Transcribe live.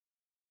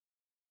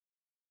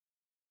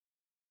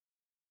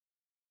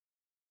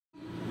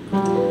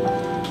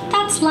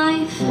That's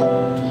life.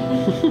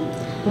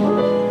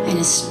 And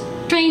as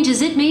strange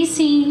as it may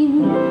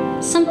seem,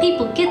 some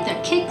people get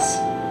their kicks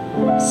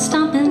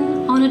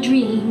stomping on a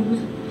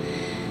dream.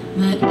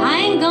 But I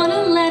ain't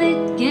gonna let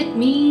it get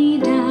me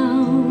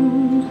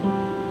down,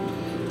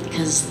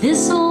 'cause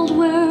this old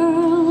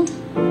world,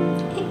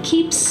 it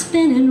keeps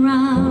spinning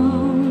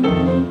round.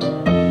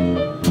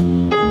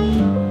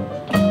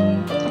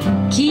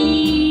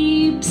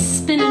 Keeps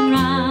spinning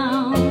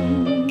round.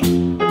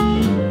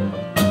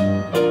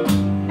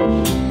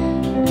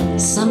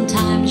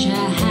 Sometimes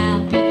you're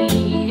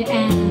happy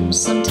and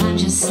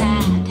sometimes you're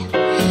sad,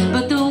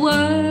 but the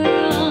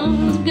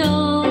world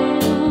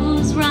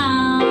goes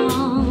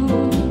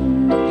round.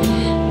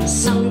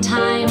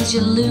 Sometimes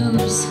you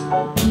lose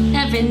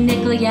every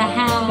nickel you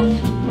had,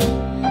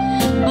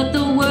 but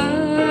the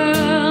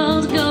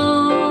world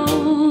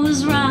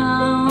goes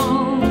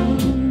round.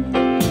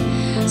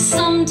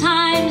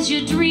 Sometimes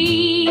your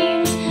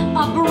dreams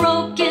are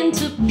broken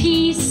to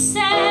pieces.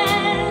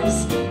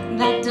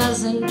 That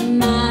doesn't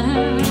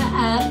matter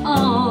at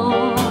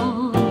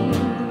all.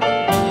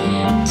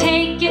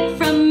 Take it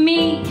from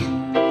me,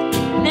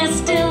 there's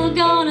still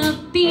gonna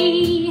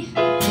be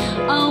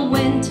a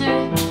winter,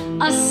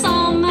 a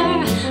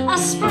summer, a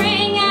spring.